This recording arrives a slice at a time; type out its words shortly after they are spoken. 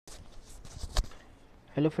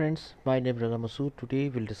Hello friends, my name is Masood. Today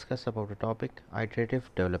we'll discuss about the topic iterative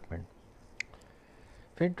development.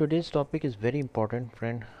 Friend, today's topic is very important,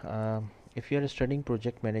 friend. If you are studying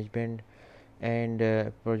project management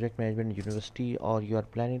and project management university, or you are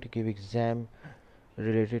planning to give exam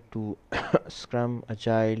related to Scrum,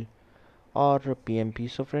 Agile, or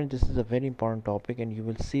PMP, so friend, this is a very important topic, and you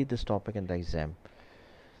will see this topic in the exam.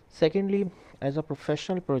 Secondly, as a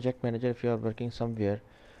professional project manager, if you are working somewhere,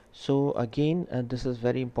 so again, this is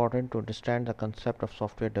very important to understand the concept of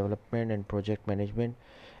software development and project management.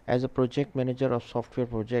 As a project manager of software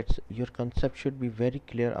projects, your concept should be very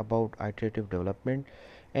clear about iterative development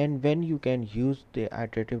and when you can use the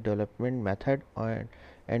iterative development method,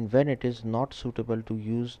 and when it is not suitable to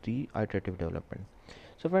use the iterative development.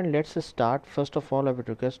 So friend, let's start. First of all, I would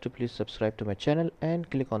request to please subscribe to my channel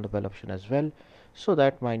and click on the bell option as well, so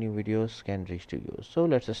that my new videos can reach to you. So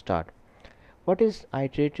let's start. What is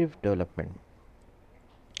iterative development?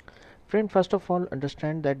 Friend, first of all,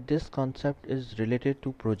 understand that this concept is related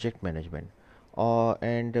to project management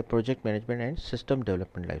and project management and system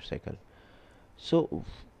development lifecycle. So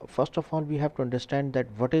first of all, we have to understand that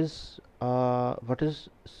what is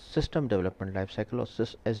system development lifecycle, or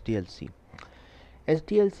SDLC.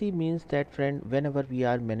 SDLC means that, friend, whenever we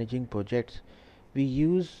are managing projects, we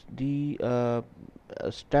use the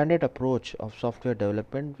standard approach of software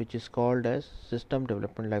development, which is called as system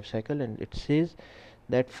development lifecycle, and it says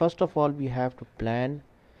that first of all we have to plan,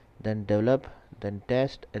 then develop, then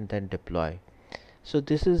test, and then deploy. So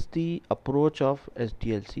this is the approach of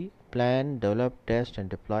SDLC: plan, develop, test, and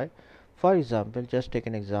deploy. For example, just take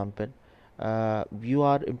an example. You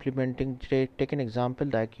are implementing, take an example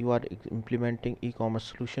like you are implementing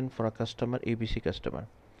e-commerce solution for a customer, ABC customer,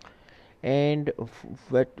 and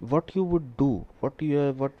what you would do, what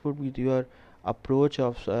would be your approach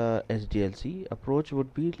of SDLC approach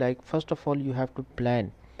would be like, first of all you have to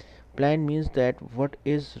plan means that what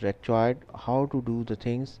is required, how to do the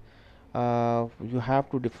things. You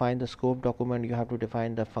have to define the scope document, you have to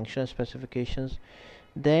define the functional specifications,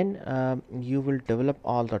 then you will develop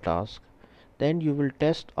all the tasks, then you will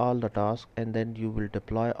test all the tasks, and then you will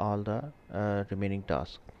deploy all the remaining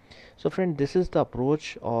tasks. So friend, this is the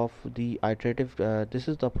approach of the iterative this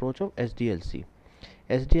is the approach of SDLC.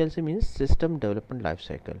 SDLC means system development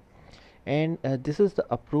lifecycle, and this is the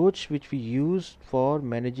approach which we use for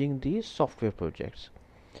managing the software projects.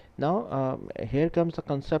 Now here comes the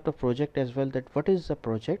concept of project as well, that what is a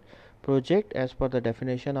project. Project, as per the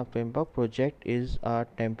definition of PMBOK, project is a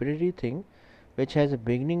temporary thing which has a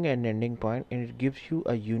beginning and ending point, and it gives you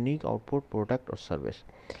a unique output, product, or service.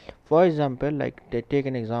 For example, like take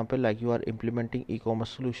an example like you are implementing e-commerce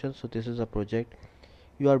solutions, so this is a project.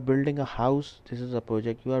 You are building a house, this is a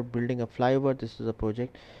project. You are building a flyover, this is a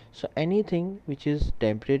project. So anything which is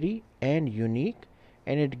temporary and unique,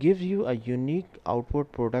 and it gives you a unique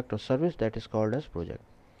output, product, or service, that is called as project.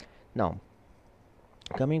 Now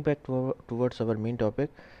coming back to towards our main topic,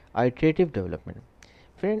 iterative development.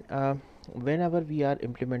 Friend, whenever we are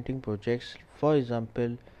implementing projects, for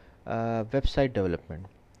example, website development.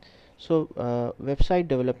 So website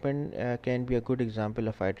development can be a good example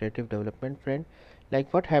of iterative development, friend.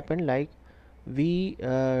 Like what happened, like we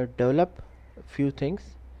develop few things,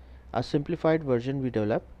 a simplified version we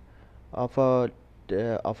develop of a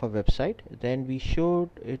website, then we showed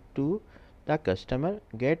it to the customer,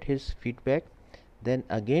 get his feedback, then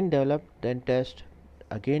again develop, then test,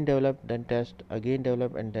 again develop, then test, again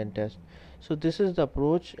develop, and then test. So this is the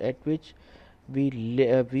approach at which we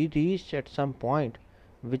reached at some point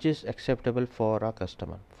which is acceptable for our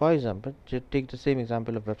customer. For example, just take the same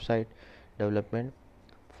example of website development.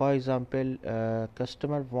 For example,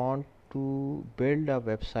 customer want to build a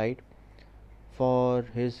website for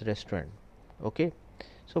his restaurant. Okay,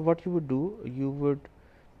 so what you would do, you would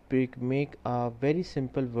make a very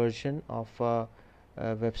simple version of a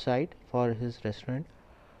website for his restaurant,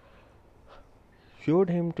 showed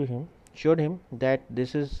him that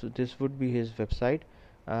this would be his website,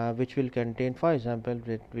 which will contain, for example,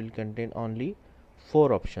 it will contain only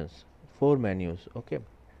 4 options, 4 menus. Okay,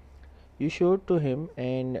 you showed to him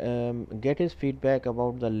and get his feedback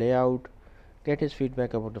about the layout, get his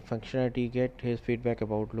feedback about the functionality, get his feedback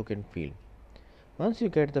about look and feel. Once you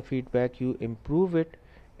get the feedback, you improve it,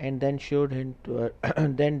 and then showed him to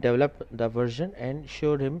then develop the version and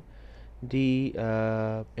showed him the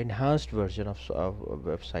enhanced version of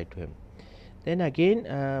website to him. Then again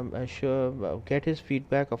get his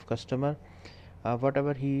feedback of customer,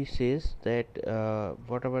 whatever he says, that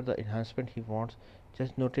whatever the enhancement he wants,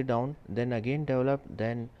 just note it down, then again develop,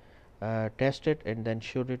 then test it, and then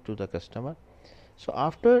showed it to the customer. So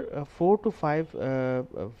after 4 to 5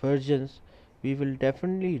 versions, we will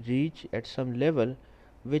definitely reach at some level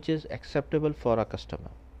which is acceptable for a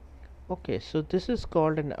customer. Okay, so this is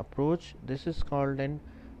called an approach. This is called an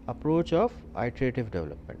approach of iterative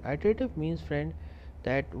development. Iterative means, friend,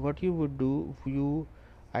 that what you would do, you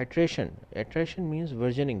iteration means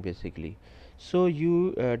versioning basically. So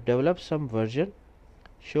you develop some version,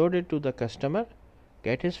 showed it to the customer,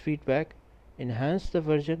 get his feedback, enhance the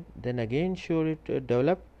version, then again show it,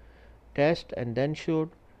 develop, test, and then showed,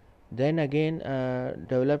 then again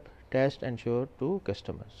develop, test, and show to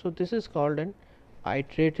customer. So this is called an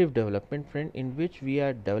iterative development, friend, in which we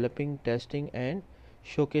are developing, testing, and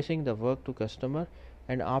showcasing the work to customer,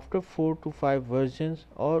 and after 4 to 5 versions,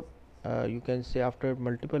 or you can say after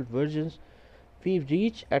multiple versions, we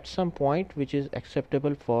reach at some point which is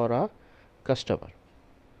acceptable for a customer.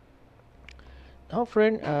 Now,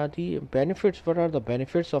 friend, the benefits, what are the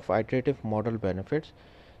benefits of iterative model benefits?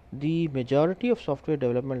 The majority of software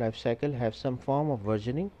development lifecycle have some form of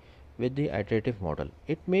versioning with the iterative model.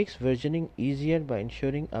 It makes versioning easier by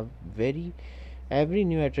ensuring every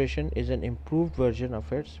new iteration is an improved version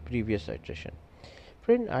of its previous iteration.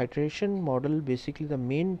 Friend, iteration model, basically the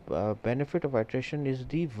main benefit of iteration is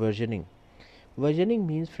the versioning. Versioning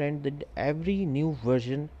means, friend, that every new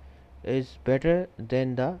version is better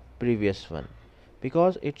than the previous one,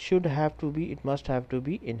 because it must have to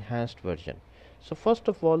be enhanced version. So first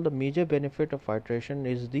of all, the major benefit of iteration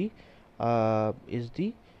is the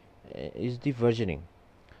versioning.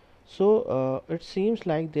 So it seems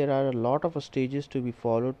like there are a lot of stages to be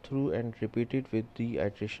followed through and repeated with the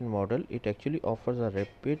iteration model. It actually offers a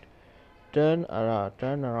rapid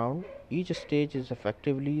turnaround. Each stage is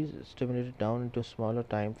effectively stimulated down into smaller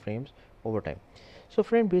time frames over time. So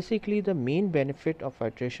friend, basically the main benefit of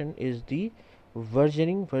iteration is the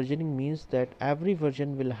versioning. Versioning means that every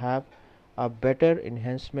version will have a better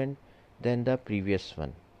enhancement than the previous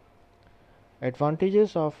one.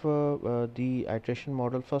 Advantages of the iteration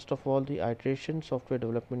model: first of all, the iteration software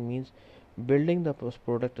development means building the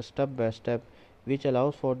product step by step, which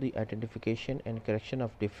allows for the identification and correction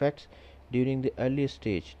of defects during the early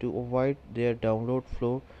stage to avoid their downward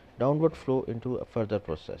flow into a further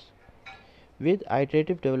process. With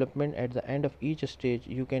iterative development, at the end of each stage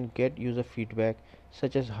you can get user feedback,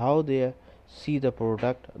 such as how they see the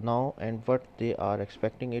product now and what they are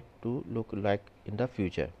expecting it to look like in the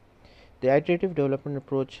future. The iterative development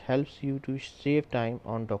approach helps you to save time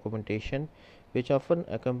on documentation, which often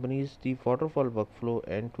accompanies the waterfall workflow,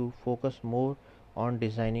 and to focus more on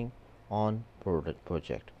designing on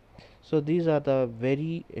project. So these are the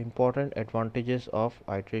very important advantages of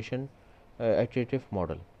iterative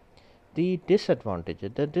model. The disadvantage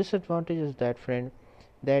is that, friend,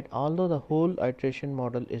 that although the whole iteration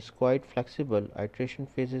model is quite flexible, iteration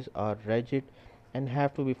phases are rigid and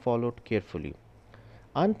have to be followed carefully.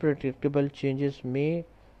 Unpredictable changes may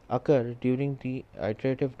occur during the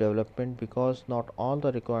iterative development because not all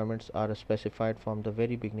the requirements are specified from the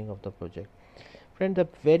very beginning of the project. Friend, the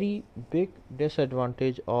very big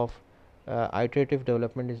disadvantage of iterative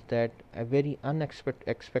development is that a very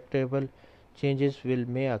unexpectable changes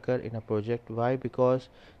may occur in a project. Why? Because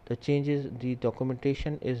the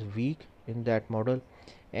documentation is weak in that model,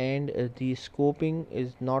 and the scoping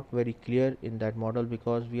is not very clear in that model,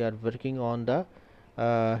 because we are working on the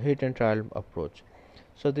hit and trial approach.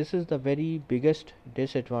 So this is the very biggest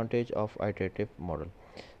disadvantage of iterative model.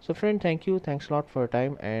 So friend, thanks a lot for your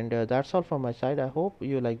time, and that's all from my side. I hope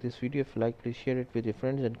you like this video. If you like, please share it with your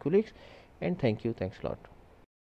friends and colleagues, and thanks a lot.